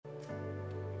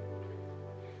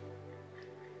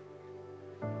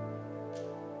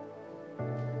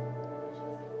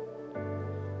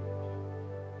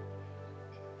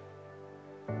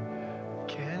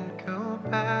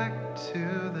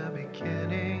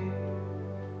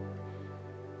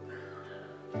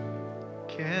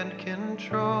can't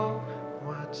control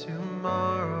what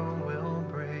tomorrow will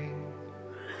bring,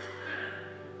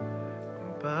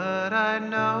 but I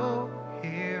know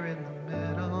here in the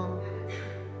middle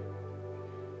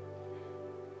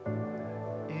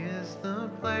is the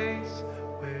place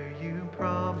where you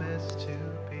promised to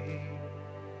be.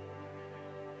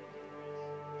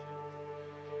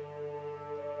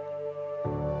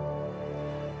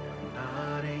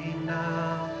 Not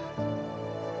enough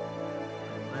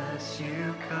unless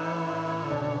you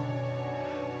come.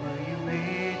 Will you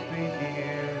meet me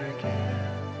here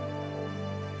again?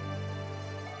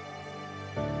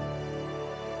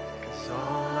 'Cause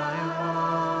all I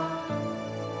want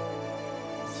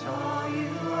is all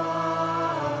you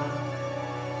are.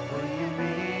 Will you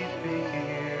meet me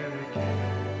here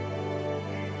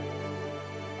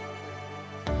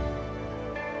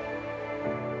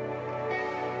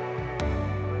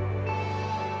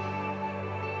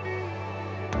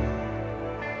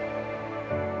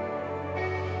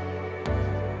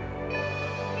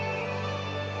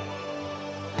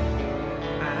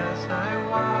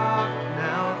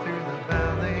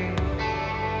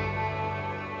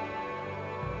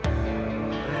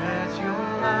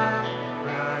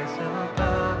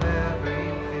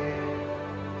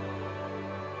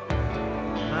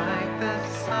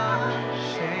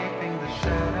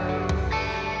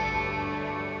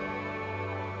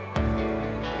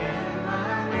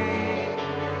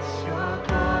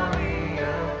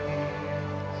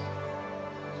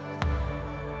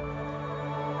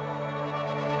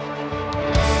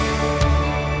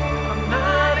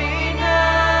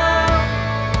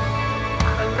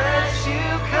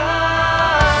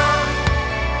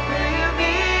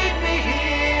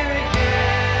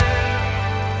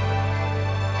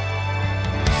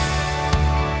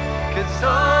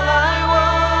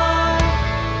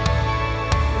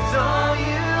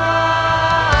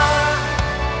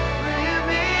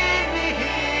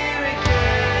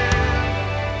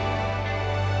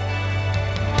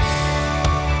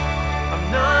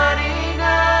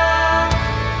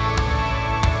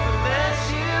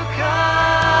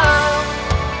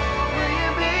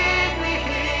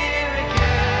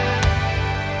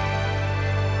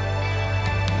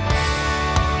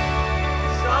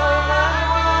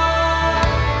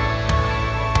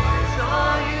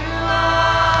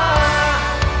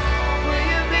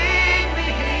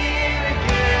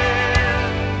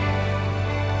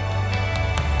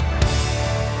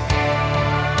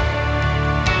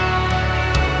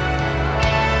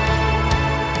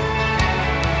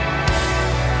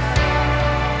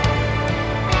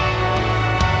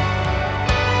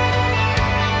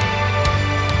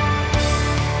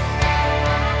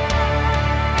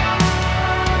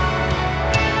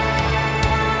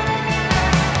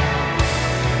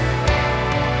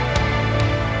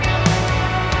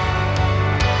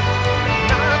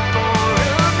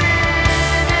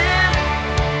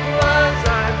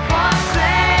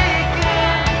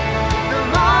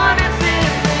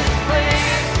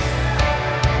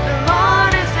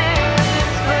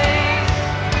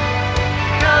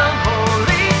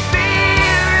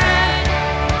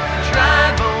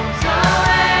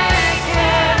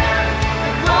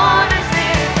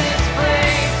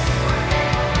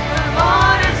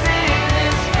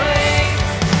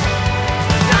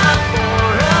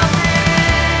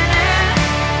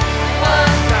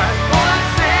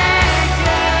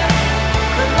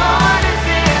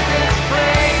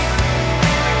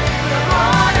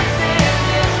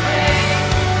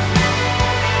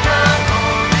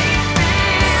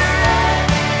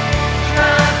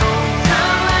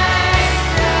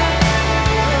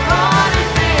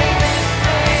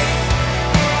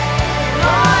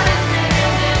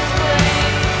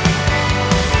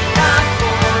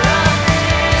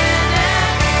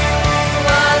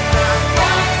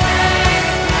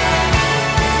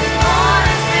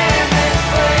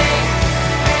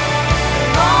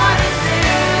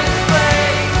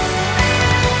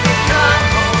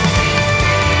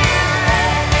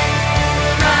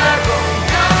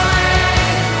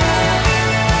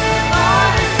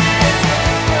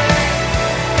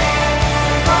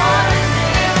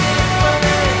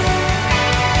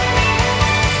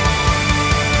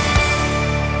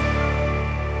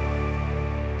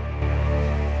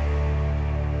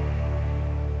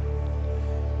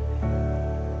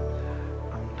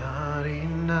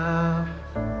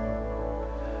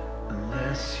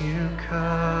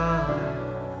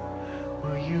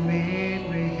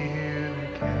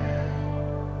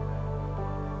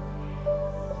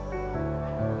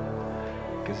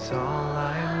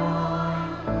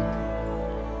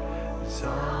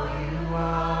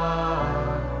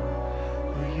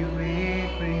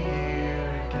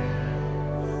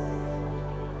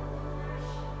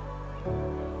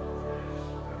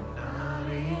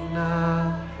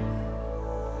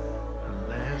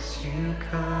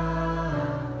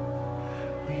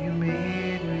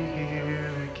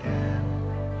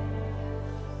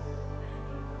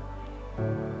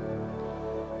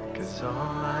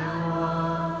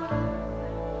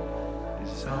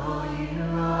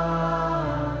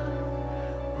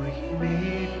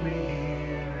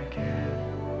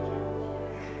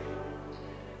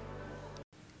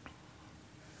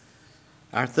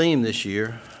Our theme this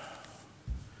year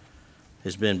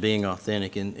has been being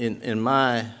authentic. In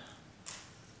my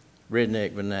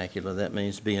redneck vernacular, that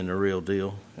means being the real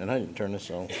deal. And I didn't turn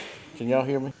this on. Can y'all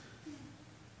hear me?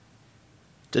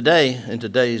 Today, in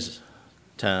today's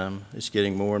time, it's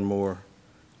getting more and more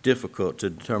difficult to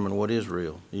determine what is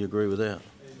real. Do you agree with that?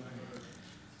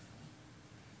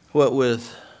 What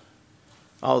with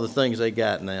all the things they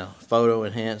got now, photo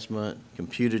enhancement,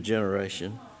 computer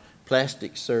generation,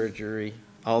 plastic surgery,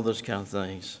 all those kind of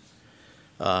things.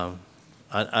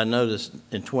 I noticed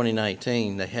in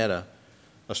 2019 they had a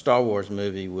Star Wars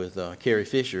movie with Carrie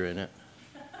Fisher in it,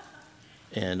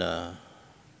 and it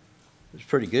was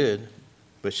pretty good,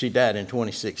 but she died in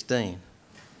 2016.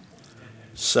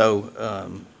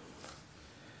 So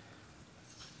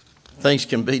things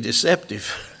can be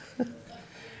deceptive.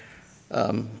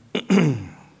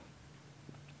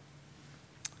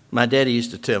 My daddy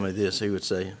used to tell me this. He would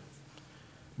say,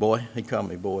 boy, he called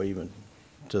me boy even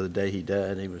to the day he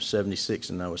died. He was 76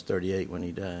 and I was 38 when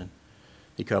he died.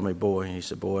 He called me boy, and he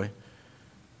said, boy,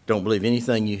 don't believe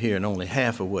anything you hear and only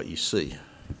half of what you see.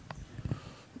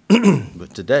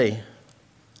 But today,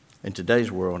 in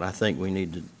today's world, I think we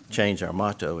need to change our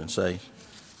motto and say,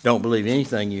 don't believe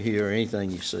anything you hear or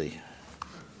anything you see.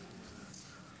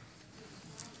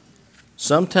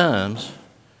 Sometimes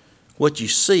what you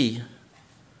see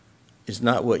is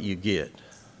not what you get.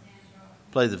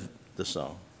 Play the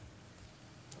song.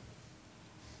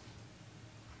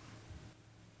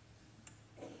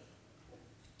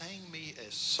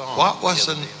 What was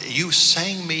you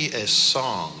sang me a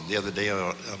song the other day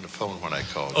on the phone when I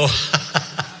called? Oh,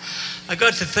 I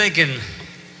got to thinking,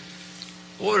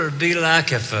 what would it be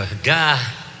like if a guy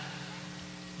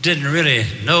didn't really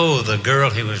know the girl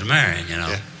he was marrying, you know?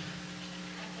 Yeah.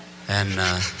 And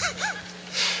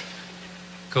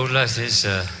goes like this,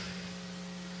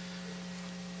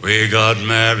 we got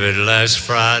married last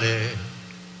Friday.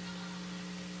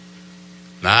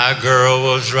 My girl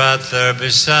was right there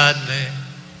beside me.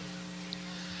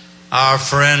 Our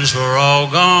friends were all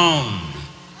gone.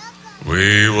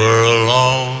 We were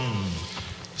alone,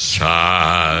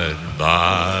 side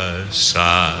by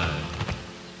side.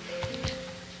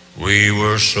 We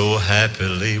were so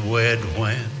happily wed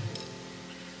when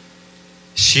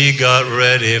she got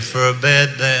ready for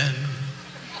bed then.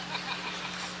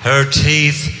 Her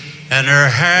teeth and her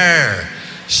hair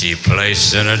she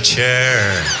placed in a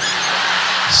chair,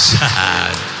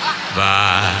 side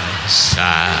by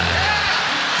side.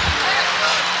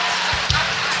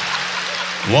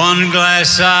 One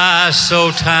glass eye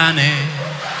so tiny,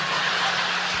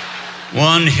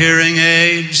 one hearing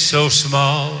aid so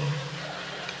small.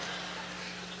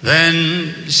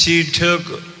 Then she took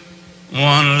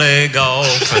one leg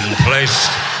off and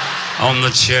placed on the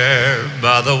chair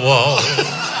by the wall.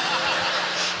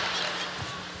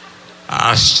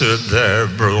 I stood there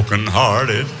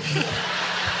broken-hearted.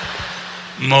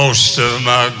 Most of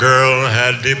my girl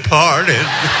had departed.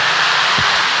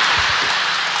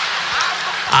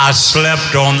 I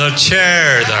slept on the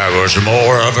chair. There was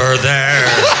more of her there.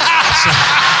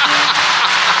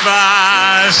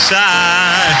 By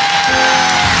side.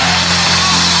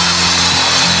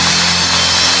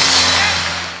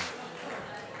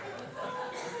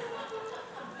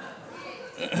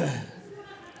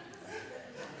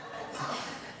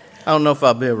 I don't know if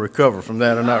I'll be able to recover from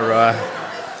that or not, Rye.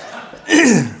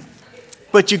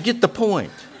 But you get the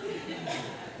point.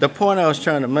 The point I was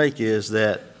trying to make is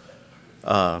that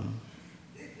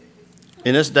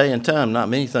in this day and time, not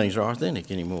many things are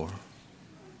authentic anymore.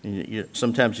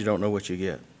 Sometimes you don't know what you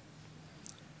get.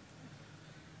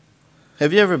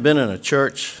 Have you ever been in a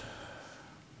church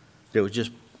that was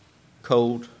just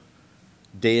cold,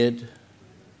 dead?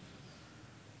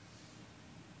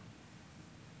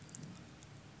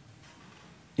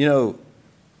 You know,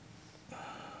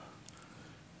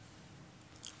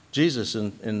 Jesus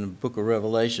in the book of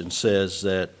Revelation says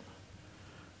that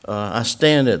I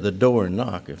stand at the door and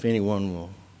knock. If anyone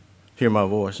will hear my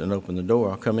voice and open the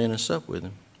door, I'll come in and sup with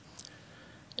him.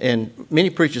 And many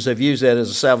preachers have used that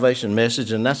as a salvation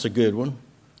message, and that's a good one.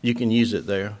 You can use it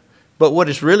there. But what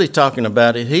it's really talking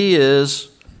about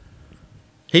is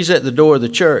he's at the door of the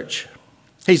church.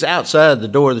 He's outside the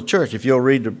door of the church. If you'll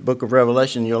read the book of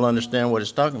Revelation, you'll understand what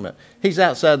it's talking about. He's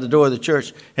outside the door of the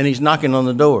church, and he's knocking on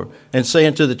the door and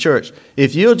saying to the church,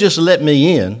 if you'll just let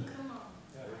me in,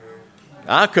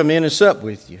 I'll come in and sup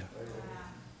with you.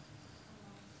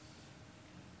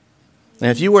 Now,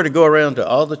 if you were to go around to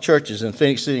all the churches in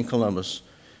Phoenix City and Columbus,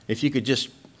 if you could just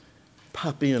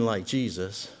pop in like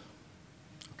Jesus,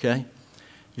 okay?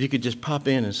 If you could just pop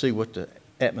in and see what the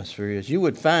atmosphere is, you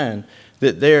would find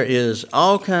that there is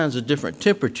all kinds of different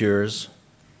temperatures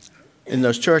in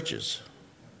those churches.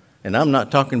 And I'm not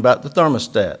talking about the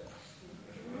thermostat.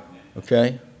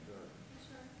 Okay?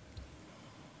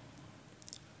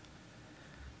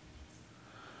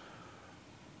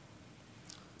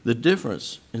 The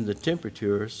difference in the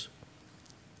temperatures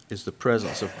is the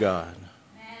presence of God.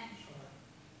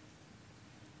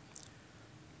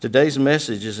 Today's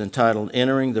message is entitled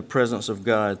Entering the Presence of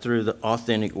God Through the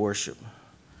Authentic Worship.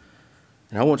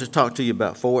 And I want to talk to you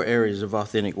about 4 areas of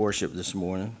authentic worship this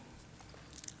morning.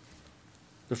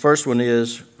 The first one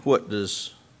is, what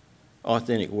does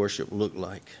authentic worship look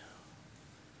like?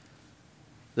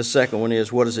 The second one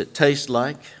is, what does it taste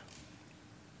like?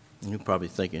 And you're probably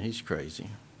thinking he's crazy.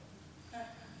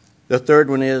 The third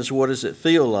one is, what does it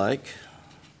feel like?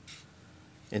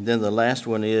 And then the last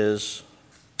one is,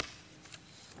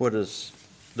 what is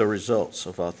the results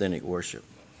of authentic worship?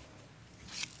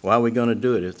 Why are we going to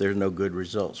do it if there's no good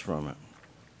results from it?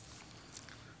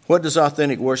 What does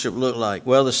authentic worship look like?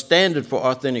 Well, the standard for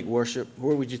authentic worship,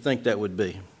 where would you think that would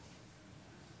be?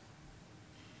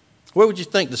 Where would you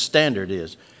think the standard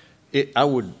is? It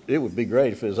would be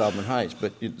great if it was Auburn Heights,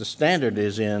 but the standard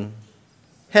is in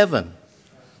heaven.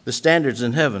 The standard's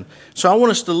in heaven. So I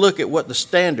want us to look at what the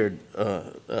standard,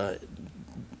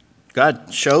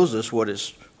 God shows us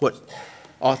what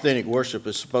authentic worship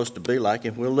is supposed to be like,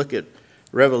 and we'll look at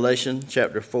Revelation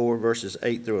chapter 4, verses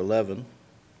 8 through 11.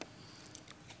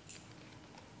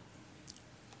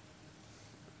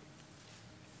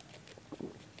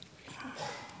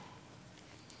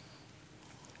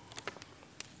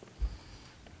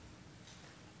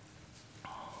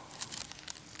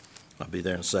 I'll be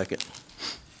there in a second.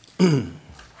 And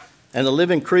the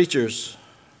living creatures,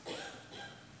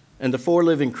 and the 4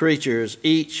 living creatures,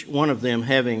 each one of them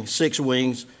having 6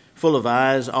 wings, full of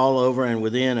eyes all over and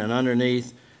within and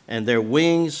underneath, and their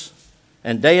wings,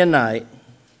 and day and night,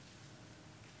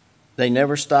 they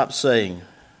never stop saying,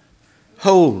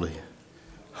 Holy,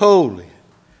 holy,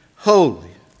 holy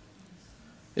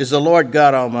is the Lord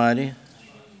God Almighty,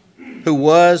 who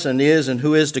was and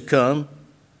who is to come.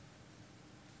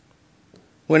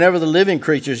 Whenever the living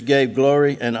creatures gave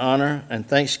glory and honor and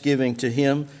thanksgiving to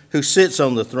him who sits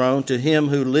on the throne, to him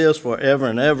who lives forever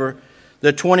and ever,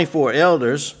 the 24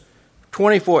 elders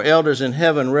in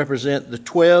heaven represent the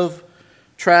 12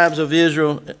 tribes of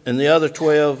Israel, and the other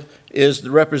 12 is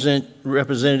the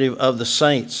representative of the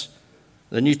saints,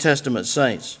 the New Testament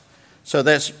saints. So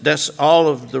that's all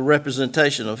of the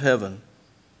representation of heaven.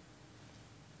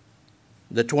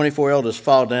 The 24 elders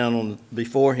fall down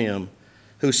before him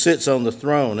who sits on the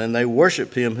throne, and they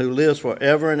worship him who lives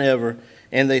forever and ever,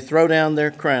 and they throw down their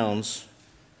crowns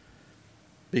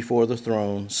before the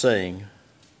throne, saying,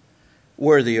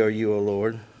 Worthy are you, O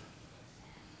Lord,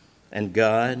 and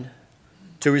God,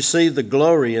 to receive the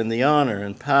glory and the honor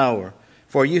and power,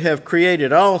 for you have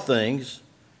created all things.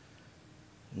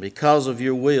 Because of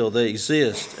your will they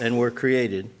exist and were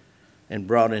created and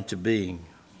brought into being.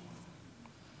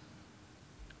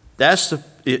 That's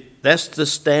the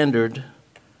standard.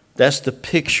 That's the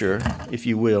picture, if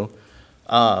you will,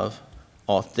 of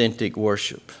authentic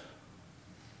worship.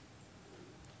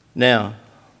 Now,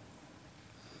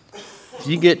 if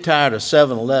you get tired of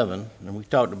 7-Eleven, and we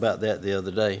talked about that the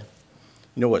other day, you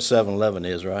know what 7-Eleven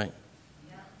is, right?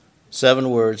 Yeah. 7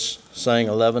 words sang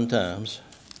 11 times,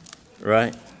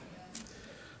 right?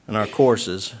 In our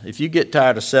courses. If you get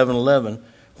tired of 7-Eleven,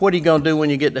 what are you going to do when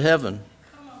you get to heaven?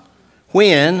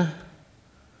 When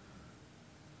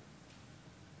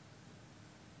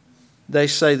they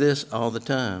say this all the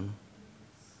time.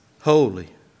 Holy,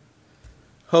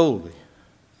 holy,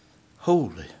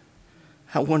 holy.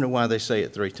 I wonder why they say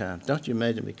it 3 times. Don't you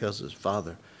imagine because it's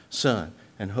Father, Son,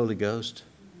 and Holy Ghost?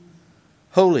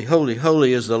 Holy, holy,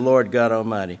 holy is the Lord God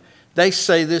Almighty. They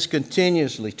say this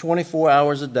continuously, 24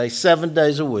 hours a day, 7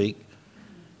 days a week,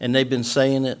 and they've been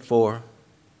saying it forever.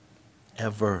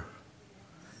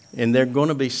 And they're going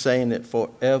to be saying it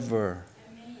forever.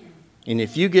 And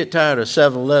if you get tired of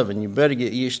 7-Eleven, you better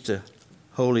get used to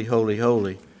holy, holy,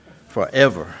 holy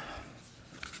forever.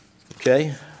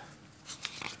 Okay?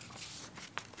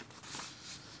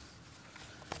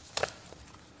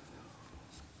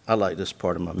 I like this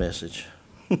part of my message.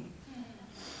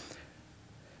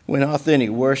 When authentic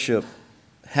worship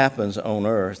happens on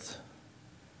earth,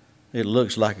 it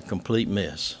looks like a complete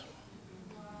mess.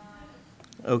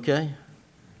 Okay?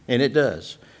 And it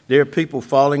does. There are people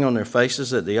falling on their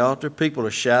faces at the altar. People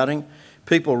are shouting.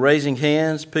 People raising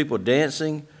hands. People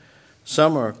dancing.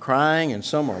 Some are crying and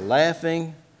some are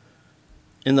laughing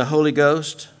in the Holy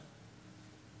Ghost.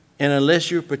 And unless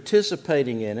you're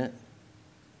participating in it,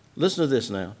 listen to this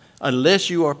now. Unless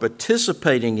you are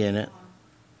participating in it,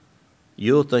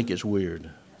 you'll think it's weird.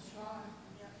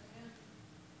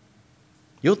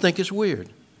 You'll think it's weird.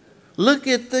 Look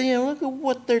at them. Look at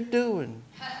what they're doing.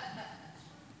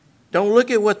 Don't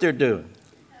look at what they're doing.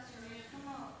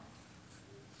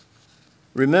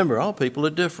 Remember, all people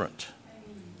are different.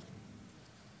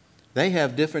 They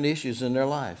have different issues in their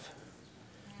life.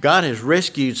 God has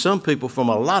rescued some people from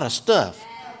a lot of stuff.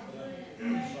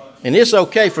 And it's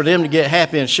okay for them to get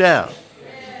happy and shout.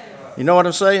 You know what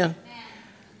I'm saying?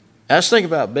 I was thinking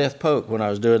about Beth Polk when I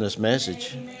was doing this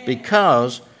message,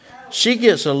 because she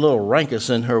gets a little rankus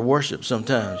in her worship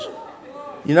sometimes.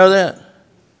 You know that?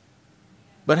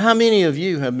 But how many of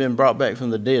you have been brought back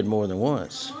from the dead more than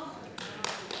once?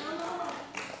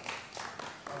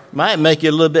 Might make you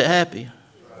a little bit happy.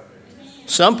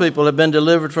 Some people have been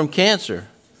delivered from cancer.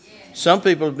 Some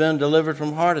people have been delivered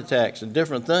from heart attacks and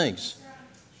different things.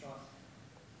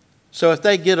 So if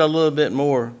they get a little bit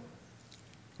more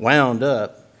wound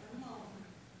up,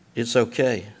 it's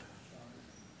okay.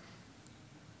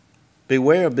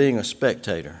 Beware of being a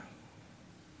spectator.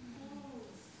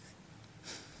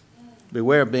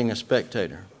 Beware of being a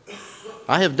spectator.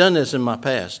 I have done this in my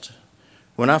past.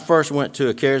 When I first went to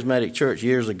a charismatic church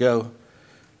years ago,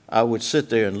 I would sit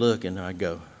there and look and I'd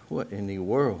go, what in the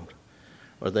world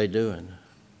are they doing?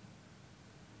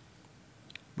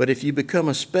 But if you become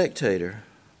a spectator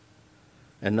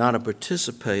and not a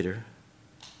participator,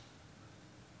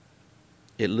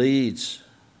 it leads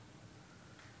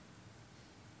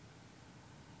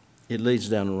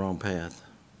down the wrong path,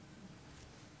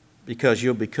 because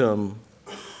you'll become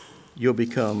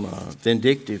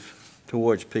vindictive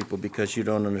towards people because you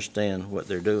don't understand what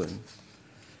they're doing.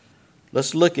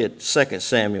 Let's look at 2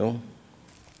 Samuel.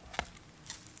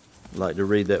 I'd like to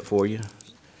read that for you.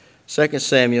 2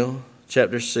 Samuel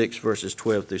chapter 6, verses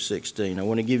 12 through 16. I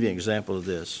want to give you an example of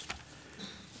this.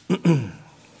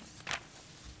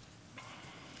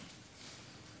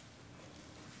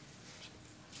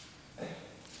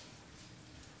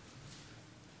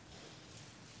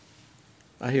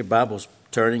 I hear Bibles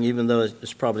turning, even though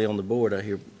it's probably on the board. I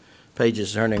hear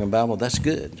pages turning in Bible. That's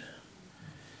good.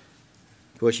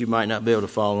 Of course, you might not be able to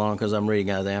follow along because I'm reading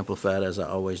out of the Amplified, as I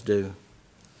always do.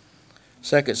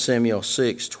 2 Samuel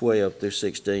 6, 12 through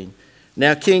 16.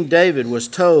 Now King David was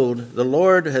told, the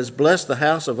Lord has blessed the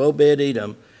house of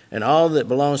Obed-Edom and all that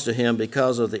belongs to him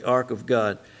because of the ark of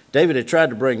God. David had tried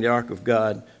to bring the ark of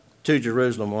God to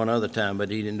Jerusalem one other time, but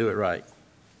he didn't do it right.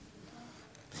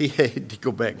 He had to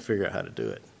go back and figure out how to do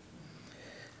it.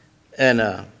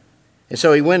 And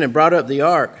so he went and brought up the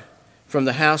ark from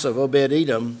the house of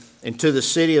Obed-Edom into the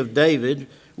city of David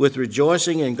with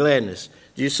rejoicing and gladness.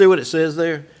 Do you see what it says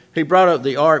there? He brought up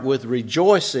the ark with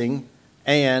rejoicing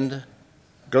and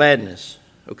gladness.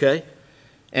 Okay?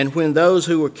 And when those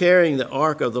who were carrying the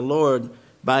ark of the Lord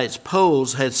by its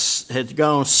poles had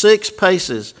gone 6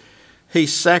 paces, he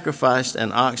sacrificed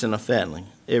an ox and a fatling.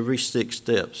 Every 6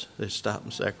 steps, they stop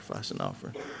and sacrifice an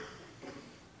offering.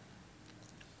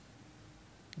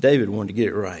 David wanted to get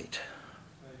it right.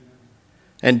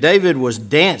 And David was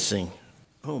dancing.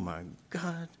 Oh my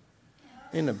God.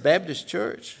 In the Baptist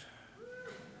church?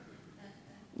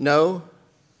 No.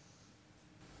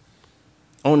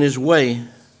 On his way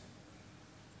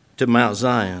to Mount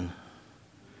Zion.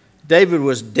 David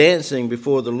was dancing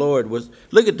before the Lord.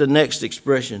 Look at the next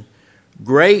expression.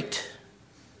 Great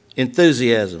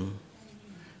enthusiasm.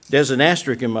 There's an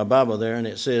asterisk in my Bible there, and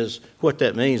it says, what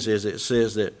that means is it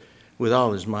says that with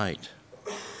all his might.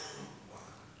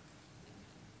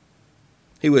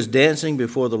 He was dancing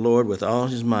before the Lord with all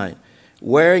his might,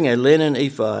 wearing a linen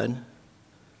ephod,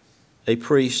 a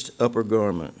priest's upper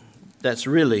garment. That's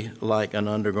really like an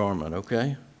undergarment,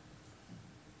 okay?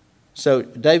 So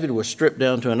David was stripped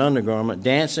down to an undergarment,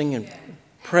 dancing and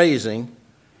praising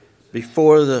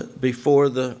before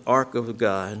the ark of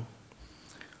God.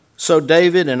 So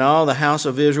David and all the house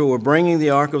of Israel were bringing the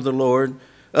ark of the Lord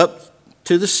up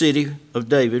to the city of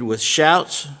David with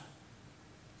shouts.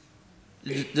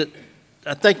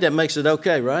 I think that makes it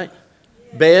okay, right?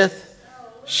 Beth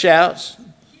shouts.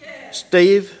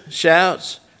 Steve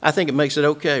shouts. I think it makes it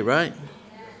okay, right?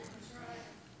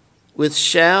 With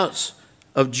shouts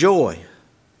of joy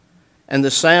and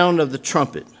the sound of the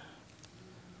trumpet.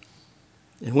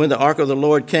 And when the ark of the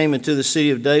Lord came into the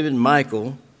city of David,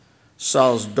 Michal,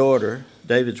 Saul's daughter,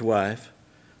 David's wife,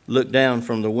 looked down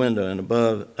from the window and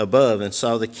above and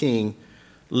saw the king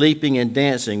leaping and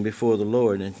dancing before the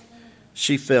Lord. And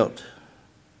she felt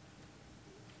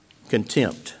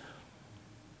contempt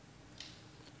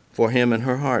for him in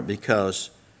her heart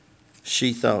because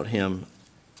she thought him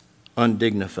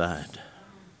undignified.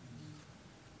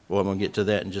 Well, I'm going to get to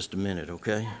that in just a minute,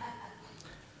 okay?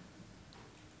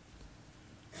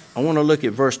 I want to look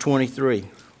at verse 23.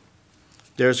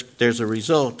 there's a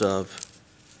result of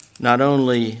not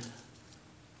only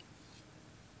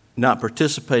not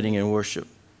participating in worship,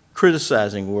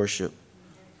 criticizing worship.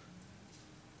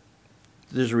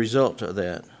 There's a result to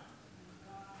that.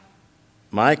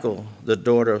 Michal, the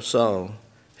daughter of Saul,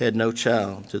 had no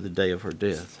child to the day of her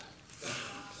death.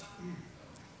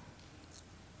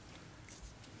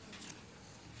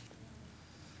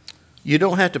 You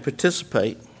don't have to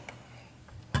participate.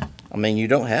 I mean, you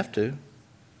don't have to,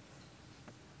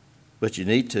 but you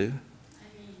need to.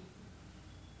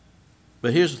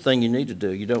 But here's the thing you need to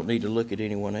do. You don't need to look at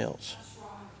anyone else.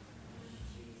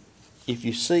 If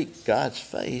you seek God's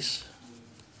face,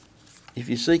 if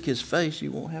you seek His face,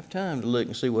 you won't have time to look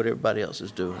and see what everybody else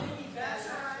is doing.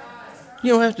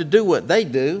 You don't have to do what they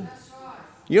do.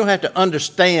 You don't have to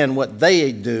understand what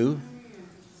they do.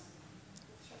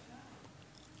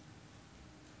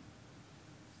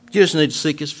 You just need to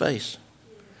seek His face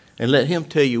and let Him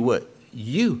tell you what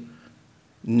you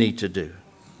need to do.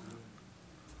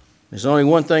 There's only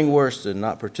one thing worse than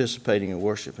not participating in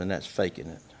worship, and that's faking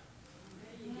it.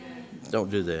 Don't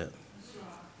do that.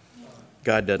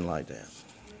 God doesn't like that.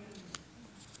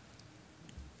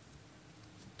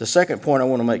 The second point I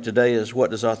want to make today is,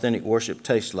 what does authentic worship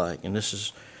taste like? And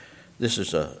this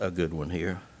is a good one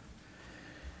here.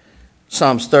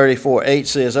 Psalms 34:8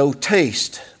 says, "Oh,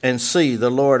 taste and see the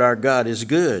Lord our God is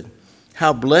good.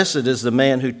 How blessed is the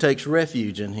man who takes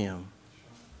refuge in Him."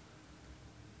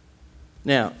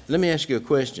 Now, let me ask you a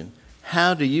question.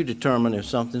 How do you determine if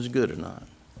something's good or not?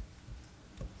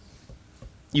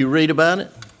 You read about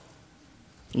it?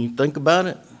 You think about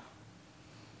it?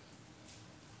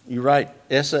 You write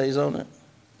essays on it?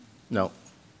 No.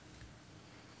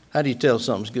 How do you tell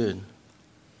something's good?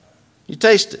 You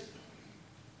taste it.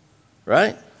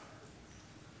 Right?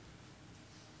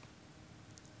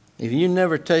 If you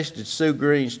never tasted Sue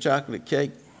Green's chocolate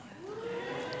cake,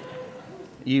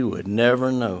 you would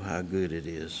never know how good it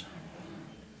is.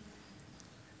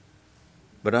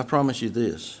 But I promise you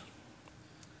this.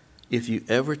 If you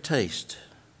ever taste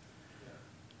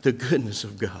the goodness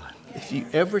of God, if you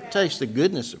ever taste the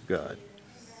goodness of God,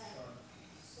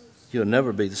 you'll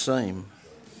never be the same.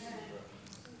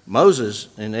 Moses,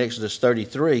 in Exodus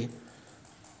 33,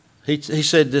 he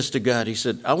said this to God. He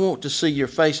said, "I want to see your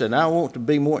face and I want to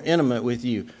be more intimate with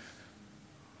you."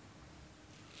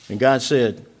 And God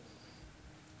said,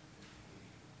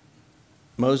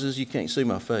 "Moses, you can't see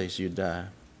my face, you'd die."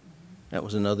 That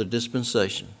was another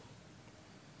dispensation.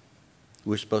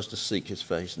 We're supposed to seek His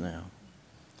face now.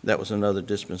 That was another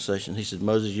dispensation. He said,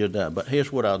 "Moses, you'll die. But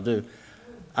here's what I'll do.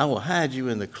 I will hide you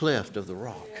in the cleft of the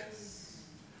rock."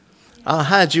 I'll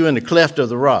hide you in the cleft of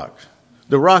the rock.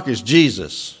 The rock is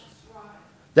Jesus.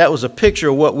 That was a picture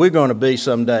of what we're going to be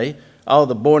someday. All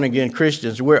the born-again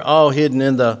Christians, we're all hidden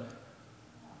in the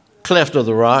cleft of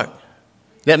the rock.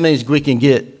 That means we can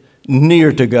get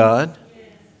near to God.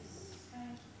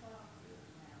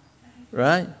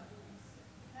 Right?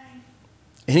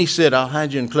 And He said, "I'll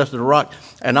hide you in the cleft of the rock,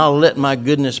 and I'll let my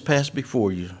goodness pass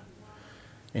before you."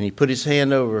 And He put His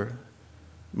hand over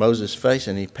Moses' face,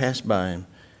 and He passed by him,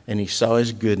 and he saw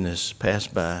His goodness pass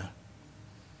by.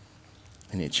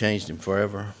 And it changed him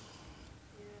forever.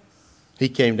 He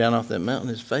came down off that mountain,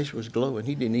 his face was glowing.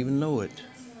 He didn't even know it.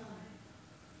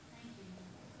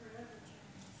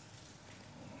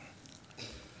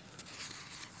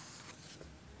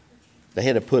 They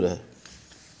had to put a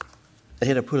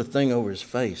thing over his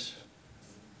face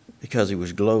because he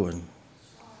was glowing.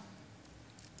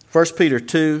 1 Peter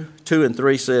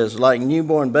 2:2-3 says, "Like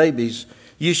newborn babies,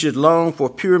 you should long for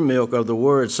pure milk of the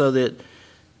word, so that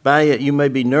by it you may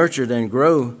be nurtured and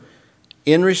grow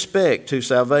in respect to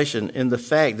salvation, in the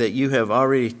fact that you have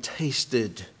already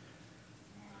tasted."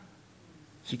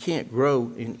 You can't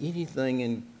grow in anything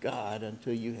in God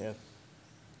until you have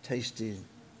tasted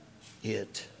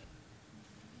it.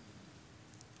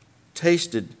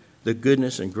 Tasted the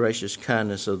goodness and gracious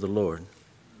kindness of the Lord.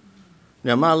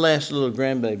 Now, my last little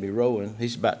grandbaby, Rowan,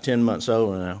 he's about 10 months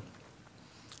old now.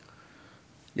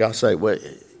 Y'all say, "Well,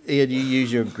 Ed, you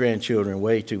use your grandchildren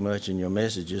way too much in your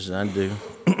messages," and I do.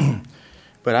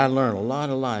 But I learn a lot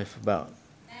of life about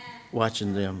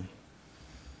watching them.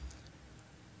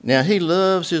 Now, he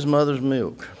loves his mother's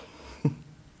milk.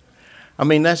 I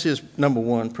mean, that's his number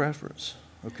one preference,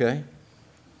 okay?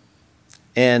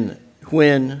 And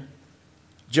when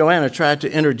Joanna tried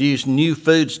to introduce new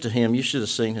foods to him, you should have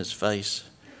seen his face.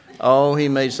 Oh, he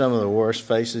made some of the worst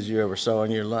faces you ever saw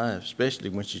in your life, especially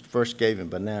when she first gave him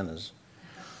bananas.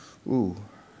 Ooh.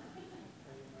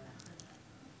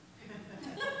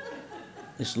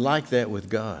 It's like that with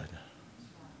God.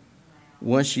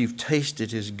 Once you've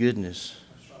tasted His goodness,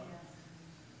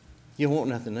 You don't want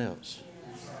nothing else.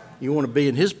 You want to be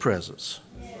in His presence.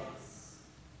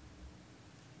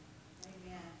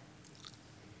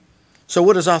 So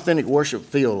what does authentic worship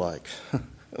feel like?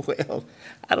 Well,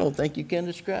 I don't think you can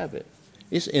describe it.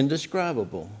 It's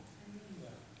indescribable.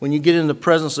 When you get in the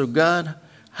presence of God,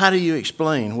 how do you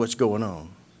explain what's going on?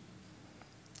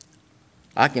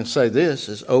 I can say this,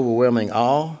 it's overwhelming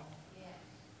awe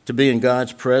to be in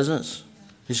God's presence,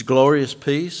 His glorious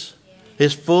peace,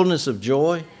 His fullness of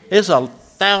joy. It's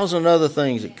 1,000 other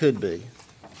things it could be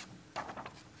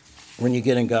when you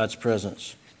get in God's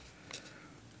presence.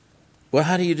 Well,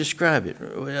 how do you describe it?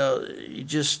 Well,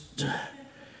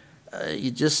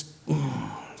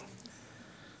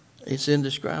 it's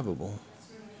indescribable.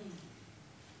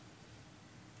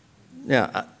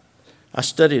 Now,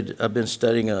 I've been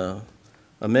studying a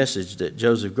message that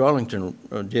Joseph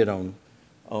Garlington did on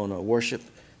worship,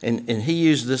 and he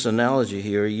used this analogy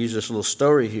here. He used this little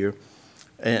story here,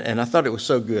 and I thought it was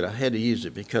so good. I had to use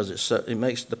it because it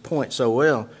makes the point so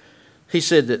well. He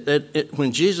said that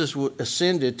when Jesus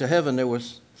ascended to heaven, there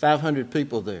was 500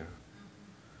 people there.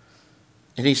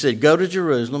 And he said, go to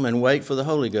Jerusalem and wait for the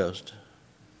Holy Ghost.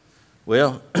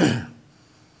 Well,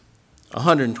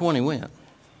 120 went.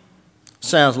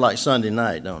 Sounds like Sunday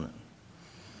night, don't it?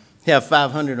 You have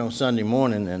 500 on Sunday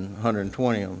morning and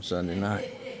 120 on Sunday night.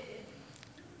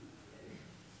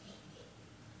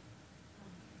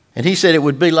 And he said it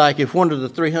would be like if one of the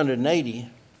 380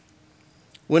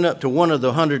 went up to one of the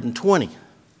 120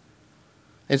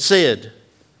 and said,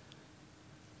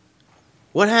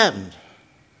 what happened?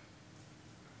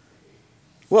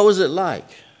 What was it like?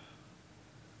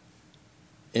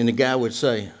 And the guy would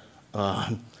say,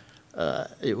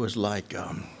 it was like,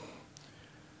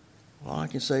 all I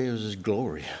can say is His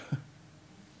glory.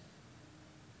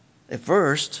 At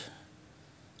first,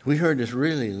 we heard this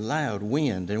really loud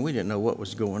wind, and we didn't know what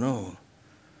was going on.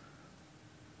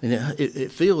 And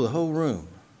it filled the whole room.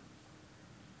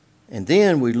 And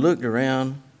then we looked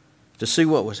around to see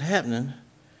what was happening,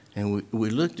 and we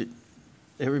looked at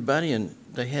everybody, and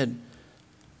they had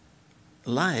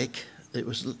it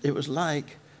was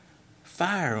like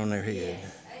fire on their head.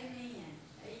 Yes. Amen.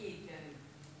 There you go.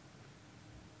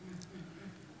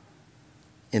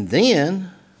 And then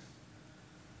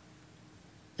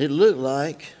it looked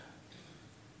like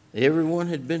everyone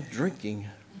had been drinking.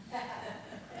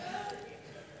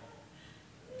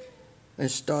 And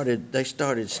they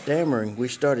started stammering. We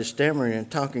started stammering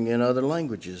and talking in other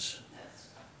languages.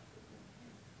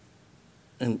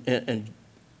 And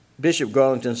Bishop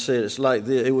Garlington said it's like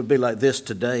this, it would be like this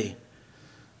today.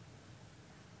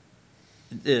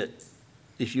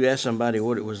 If you ask somebody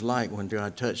what it was like when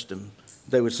God touched them,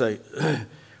 they would say,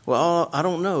 well, I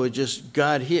don't know. It just,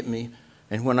 God hit me.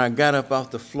 And when I got up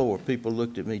off the floor, people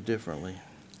looked at me differently.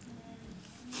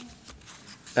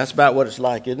 That's about what it's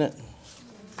like, isn't it?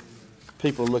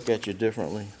 People look at you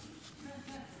differently.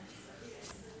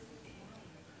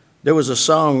 There was a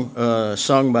song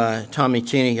sung by Tommy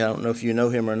Tenney. I don't know if you know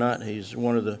him or not. He's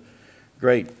one of the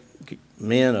great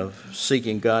men of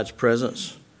seeking God's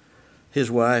presence. His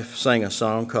wife sang a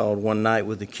song called One Night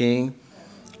with the King.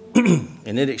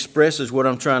 And it expresses what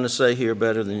I'm trying to say here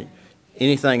better than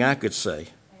anything I could say.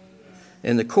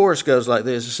 And the chorus goes like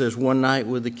this. It says, one night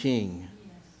with the King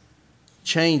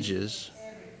changes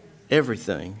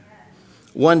everything.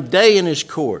 One day in His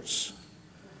courts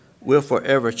will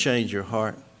forever change your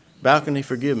heart. Balcony,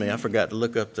 forgive me. I forgot to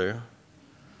look up there.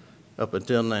 Up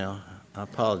until now. I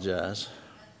apologize.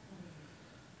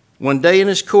 One day in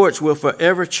His courts will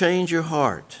forever change your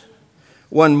heart.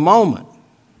 One moment.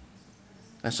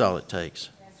 That's all it takes.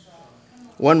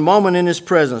 One moment in His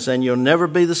presence and you'll never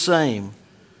be the same.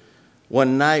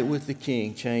 One night with the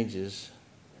King changes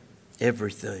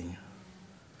everything.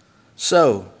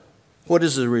 So, what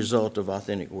is the result of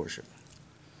authentic worship?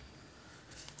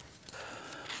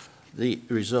 The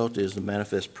result is the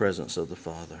manifest presence of the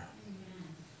Father.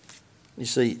 You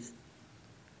see,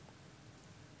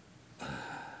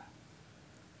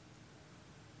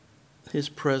 His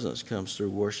presence comes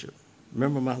through worship.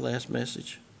 Remember my last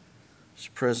message? His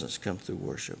presence comes through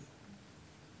worship.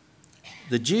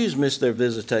 The Jews missed their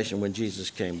visitation when Jesus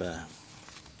came by.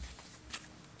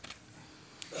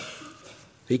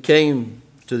 He came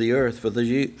to the earth for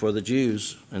the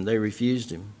Jews, and they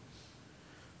refused Him.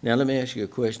 Now, let me ask you a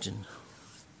question.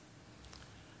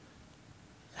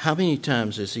 How many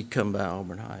times has He come by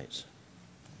Auburn Heights?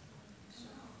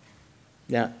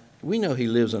 Now, we know He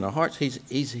lives in our hearts.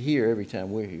 He's here every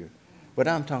time we're here. But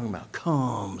I'm talking about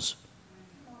comes.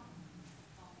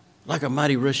 Like a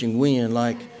mighty rushing wind,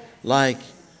 like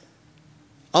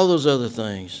all those other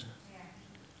things.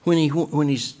 When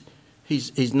He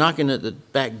he's knocking at the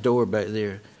back door back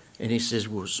there, and he says,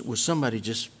 will somebody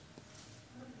just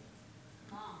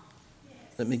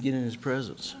let me get in his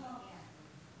presence?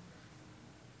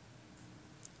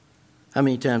 How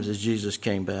many times has Jesus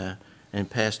came by and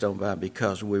passed on by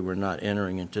because we were not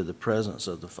entering into the presence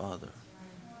of the Father?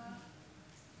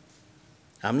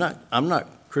 I'm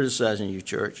not criticizing you,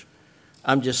 church.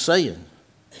 I'm just saying.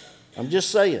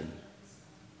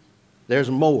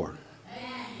 There's more.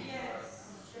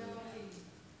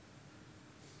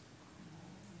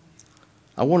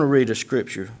 I want to read a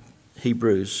scripture,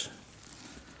 Hebrews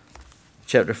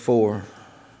chapter 4.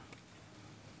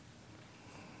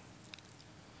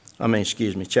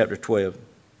 Chapter 12.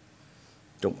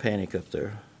 Don't panic up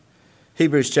there.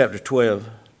 Hebrews chapter 12,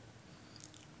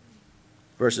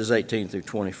 verses 18 through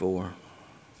 24.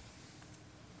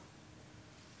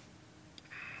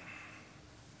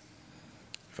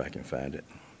 If I can find it.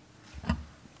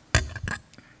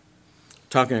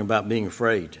 Talking about being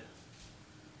afraid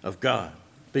of God,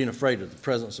 being afraid of the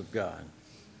presence of God.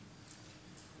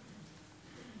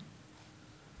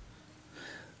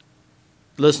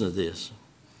 Listen to this.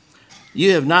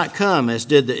 You have not come, as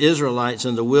did the Israelites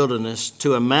in the wilderness,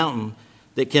 to a mountain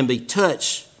that can be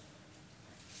touched,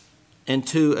 and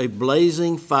to a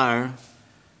blazing fire,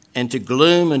 and to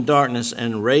gloom and darkness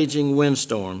and raging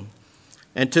windstorm,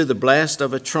 and to the blast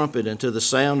of a trumpet, and to the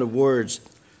sound of words,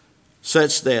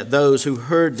 such that those who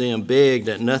heard them begged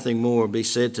that nothing more be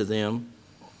said to them.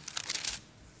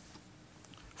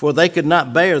 For they could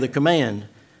not bear the command,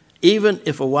 even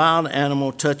if a wild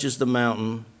animal touches the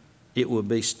mountain, it will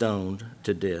be stoned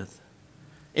to death.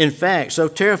 In fact, so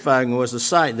terrifying was the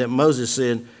sight that Moses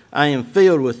said, I am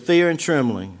filled with fear and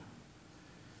trembling.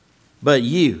 But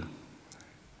you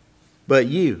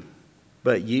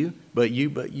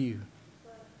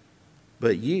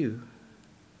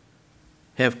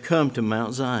have come to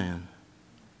Mount Zion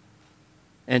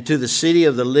and to the city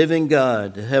of the living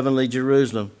God, the heavenly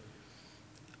Jerusalem.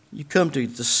 You come to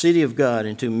the city of God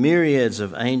and to myriads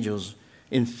of angels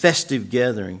in festive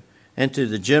gathering, and to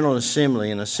the general assembly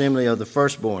and assembly of the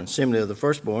firstborn. Assembly of the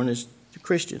firstborn is the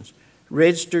Christians,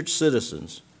 registered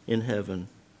citizens in heaven.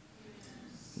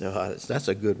 No, that's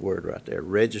a good word right there,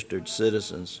 registered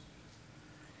citizens.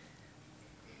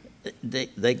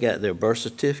 They got their birth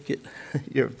certificate.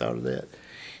 You ever thought of that?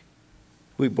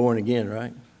 We born again,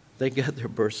 right? They got their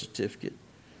birth certificate.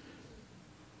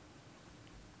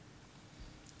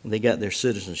 They got their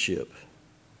citizenship.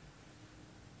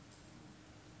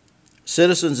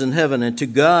 Citizens in heaven, and to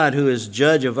God who is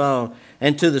judge of all,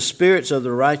 and to the spirits of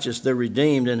the righteous, the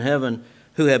redeemed in heaven,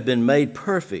 who have been made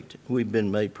perfect. We've been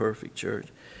made perfect, church.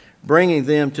 Bringing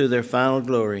them to their final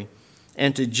glory.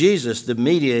 And to Jesus, the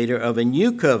mediator of a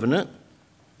new covenant.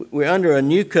 We're under a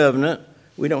new covenant.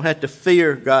 We don't have to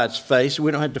fear God's face.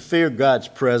 We don't have to fear God's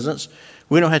presence.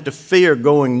 We don't have to fear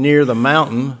going near the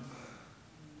mountain.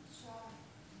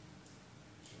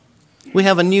 We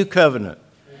have a new covenant.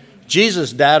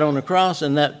 Jesus died on the cross,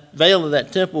 and that veil of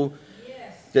that temple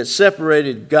that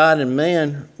separated God and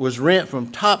man was rent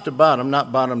from top to bottom,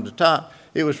 not bottom to top.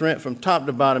 It was rent from top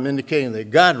to bottom, indicating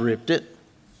that God ripped it.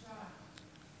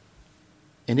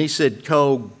 And he said,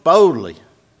 go boldly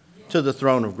to the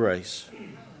throne of grace.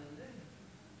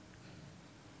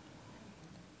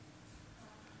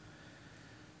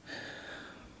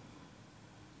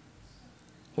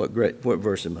 What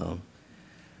verse am I on?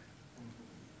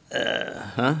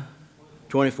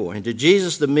 24. And to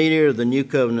Jesus, the mediator of the new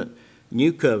covenant,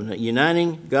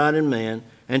 uniting God and man,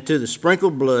 and to the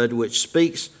sprinkled blood which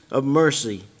speaks of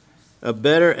mercy, a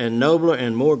better and nobler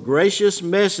and more gracious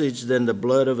message than the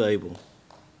blood of Abel.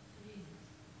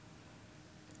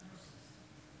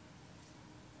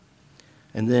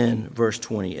 And then verse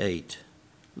 28.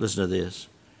 Listen to this.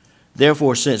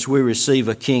 Therefore, since we receive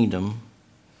a kingdom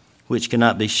which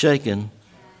cannot be shaken,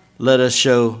 let us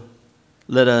show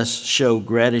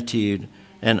gratitude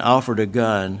and offer to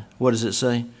God, what does it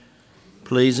say?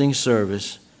 Pleasing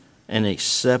service and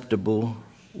acceptable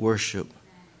worship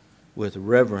with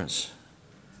reverence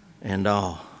and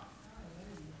awe.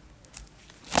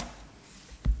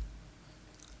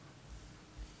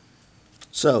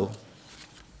 So,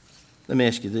 let me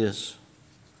ask you this.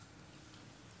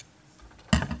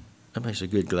 That makes a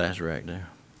good glass rack there.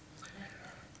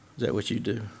 Is that what you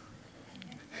do?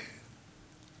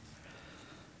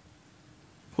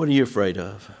 What are you afraid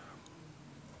of?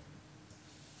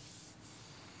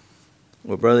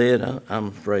 Well, Brother Ed, I'm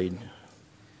afraid.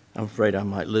 I'm afraid I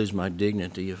might lose my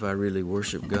dignity if I really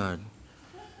worship God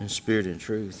in spirit and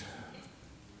truth.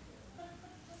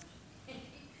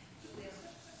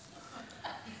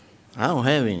 I don't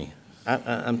have any.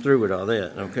 I'm through with all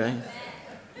that, okay?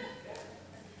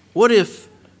 What if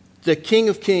the King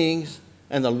of Kings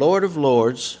and the Lord of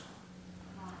Lords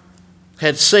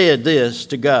had said this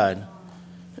to God?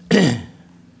 I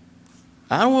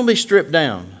don't want to be stripped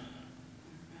down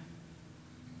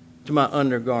to my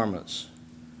undergarments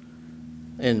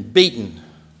and beaten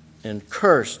and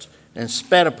cursed and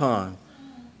spat upon.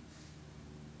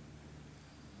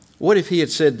 What if he had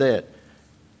said that?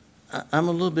 I'm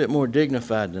a little bit more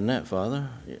dignified than that, Father.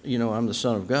 You know, I'm the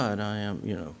Son of God. I am,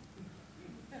 you know.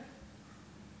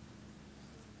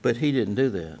 But he didn't do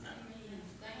that.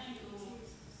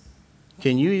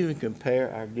 Can you even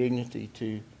compare our dignity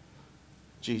to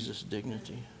Jesus'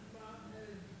 dignity?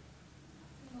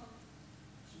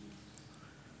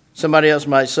 Somebody else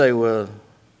might say, well,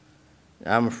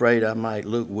 I'm afraid I might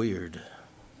look weird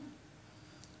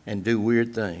and do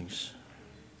weird things.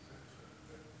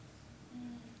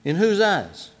 In whose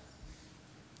eyes?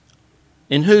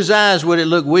 In whose eyes would it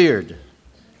look weird?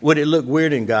 Would it look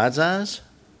weird in God's eyes?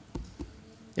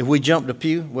 If we jumped a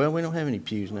pew, well, we don't have any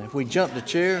pews now. If we jumped a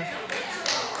chair,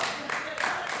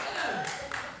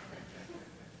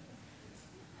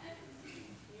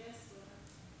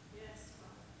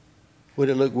 would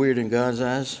it look weird in God's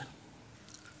eyes?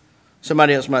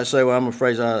 Somebody else might say, well, I'm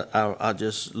afraid I'll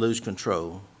just lose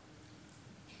control.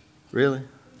 Really?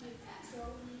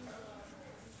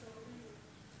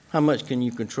 How much can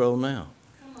you control now?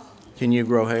 Can you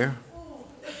grow hair?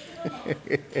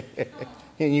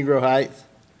 Can you grow height?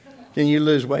 Can you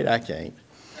lose weight? I can't.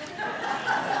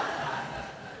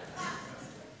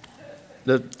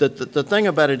 The thing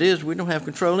about it is we don't have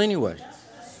control anyway.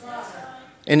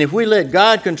 And if we let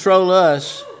God control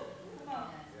us,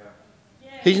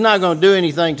 He's not going to do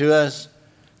anything to us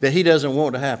that He doesn't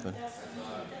want to happen.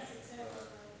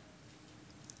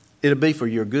 It'll be for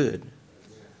your good.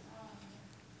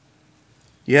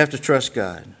 You have to trust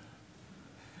God.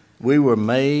 We were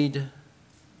made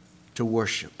to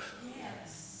worship.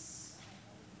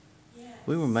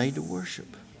 We were made to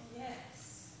worship.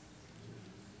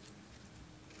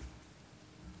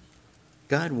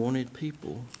 God wanted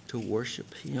people to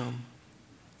worship Him.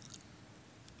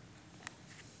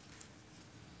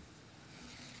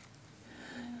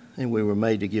 And we were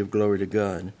made to give glory to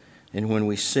God. And when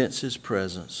we sense His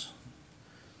presence,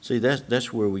 see,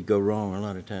 that's where we go wrong a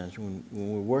lot of times. When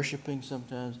we're worshiping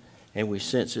sometimes and we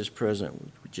sense His presence,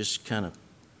 we just kind of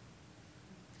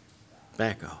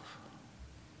back off.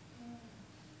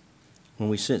 When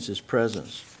we sense His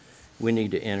presence, we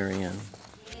need to enter in.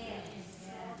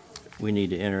 We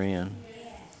need to enter in.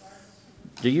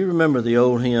 Do you remember the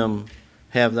old hymn,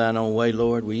 Have Thine Own Way,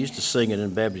 Lord? We used to sing it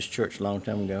in Baptist church a long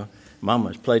time ago.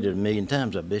 Mama's played it 1,000,000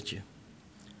 times, I bet you.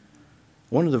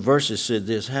 One of the verses said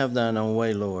this, Have Thine Own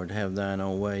Way, Lord, have Thine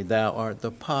own way. Thou art the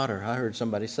potter. I heard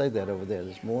somebody say that over there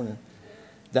this morning.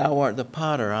 Thou art the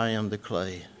potter, I am the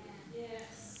clay.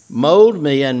 Yes. Mold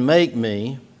me and make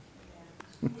me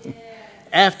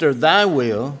after Thy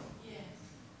will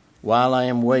while I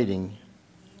am waiting,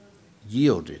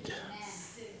 yielded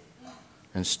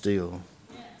and still.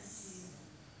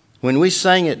 When we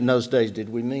sang it in those days, did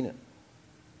we mean it?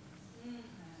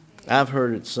 I've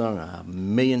heard it sung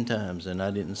 1,000,000 times, and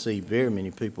I didn't see very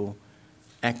many people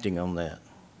acting on that.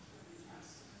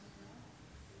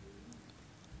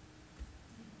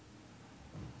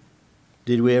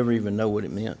 Did we ever even know what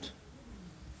it meant?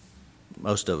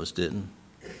 Most of us didn't.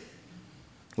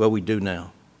 Well, we do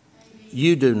now.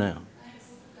 You do now.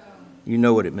 You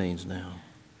know what it means now.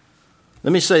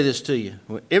 Let me say this to you.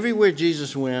 Everywhere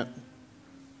Jesus went,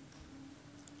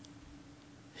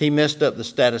 He messed up the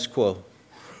status quo.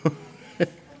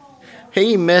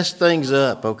 He messed things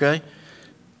up, okay?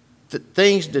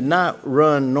 Things did not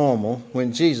run normal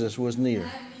when Jesus was near.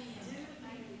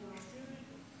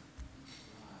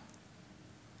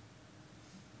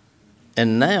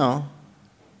 And now,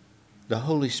 the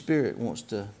Holy Spirit wants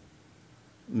to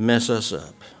mess us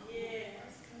up.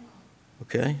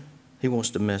 Okay? He wants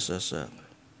to mess us up.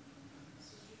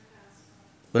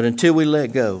 But until we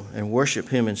let go and worship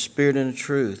Him in spirit and in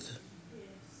truth,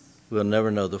 we'll never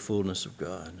know the fullness of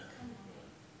God.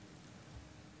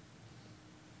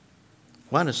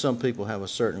 Why do some people have a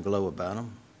certain glow about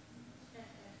them?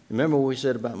 Remember what we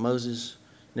said about Moses?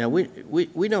 Now,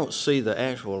 we don't see the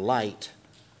actual light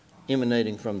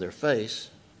emanating from their face,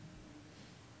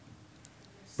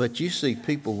 but you see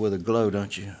people with a glow,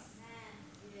 don't you?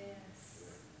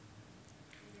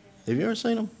 Have you ever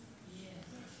seen them?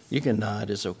 You can nod,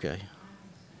 it's okay.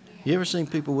 You ever seen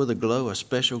people with a glow, a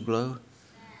special glow?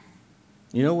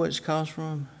 You know what it's caused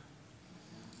from?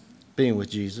 Being with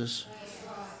Jesus.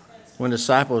 When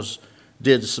disciples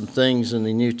did some things in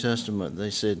the New Testament, they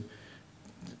said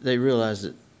they realized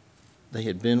that they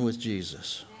had been with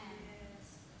Jesus.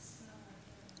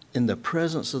 in the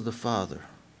presence of the Father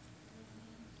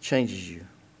changes you.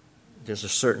 There's a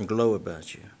certain glow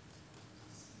about you.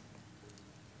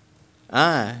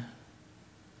 I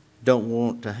don't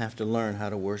want to have to learn how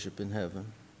to worship in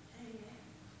heaven.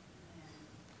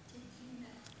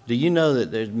 Do you know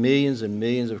that there's millions and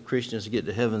millions of Christians get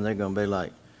to heaven, they're going to be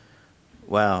like,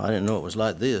 wow, I didn't know it was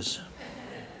like this.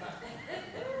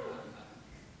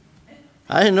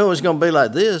 I didn't know it was going to be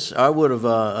like this. I would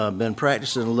have been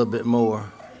practicing a little bit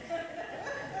more.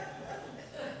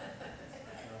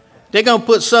 They're going to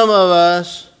put some of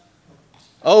us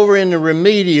over in the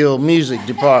remedial music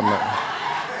department.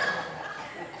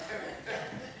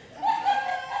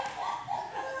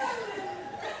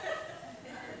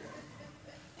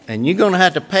 And you're going to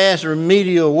have to pass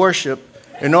remedial worship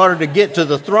in order to get to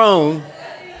the throne.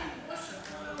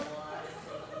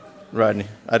 Rodney,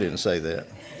 I didn't say that.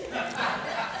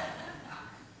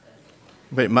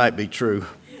 But it might be true.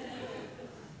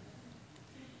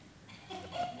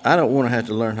 I don't want to have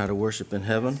to learn how to worship in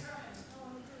heaven.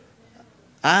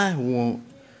 I want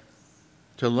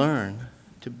to learn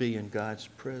to be in God's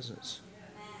presence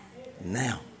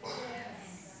now.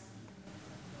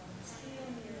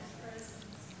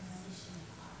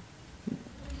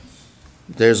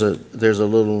 There's a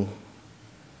little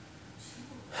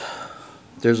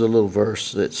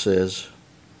verse that says,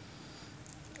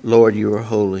 Lord, you are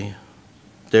holy.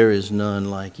 There is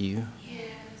none like you.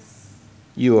 Yes.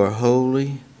 You are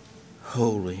holy,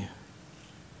 holy.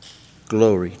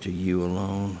 Glory to you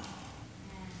alone.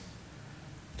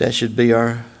 That should be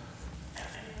our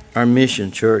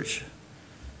mission, church.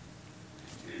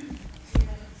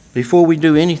 Before we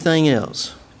do anything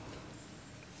else,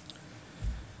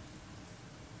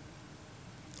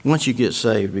 once you get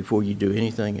saved, before you do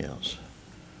anything else,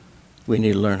 we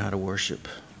need to learn how to worship.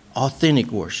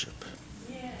 Authentic worship.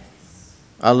 Yes.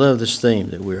 I love this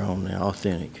theme that we're on now,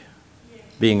 authentic. Yes.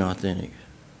 Being authentic.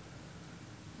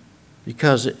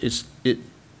 Because it's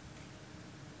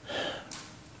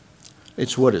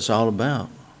what it's all about.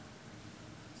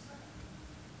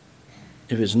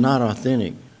 If it's not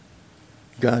authentic,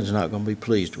 God's not going to be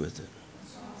pleased with it.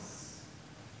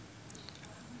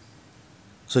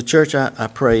 So, church, I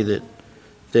pray that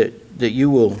you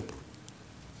will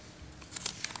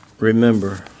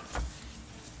remember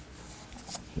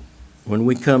when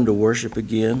we come to worship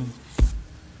again,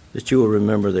 that you will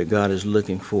remember that God is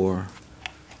looking for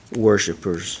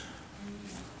worshipers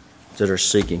that are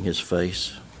seeking His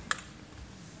face.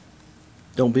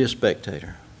 Don't be a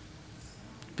spectator.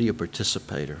 Be a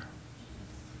participator.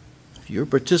 If you're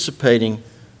participating,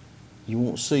 you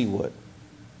won't see what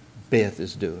Beth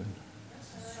is doing.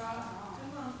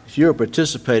 If you're a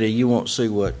participator, you won't see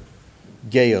what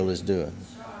Gail is doing.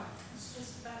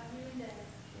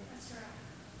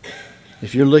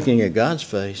 If you're looking at God's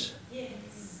face,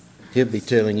 He'll be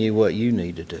telling you what you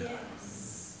need to do.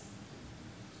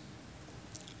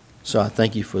 So I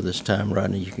thank you for this time,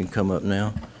 Rodney. You can come up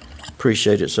now.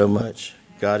 Appreciate it so much.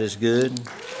 God is good.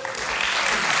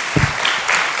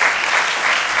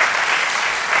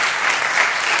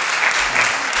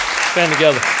 Stand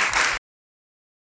together.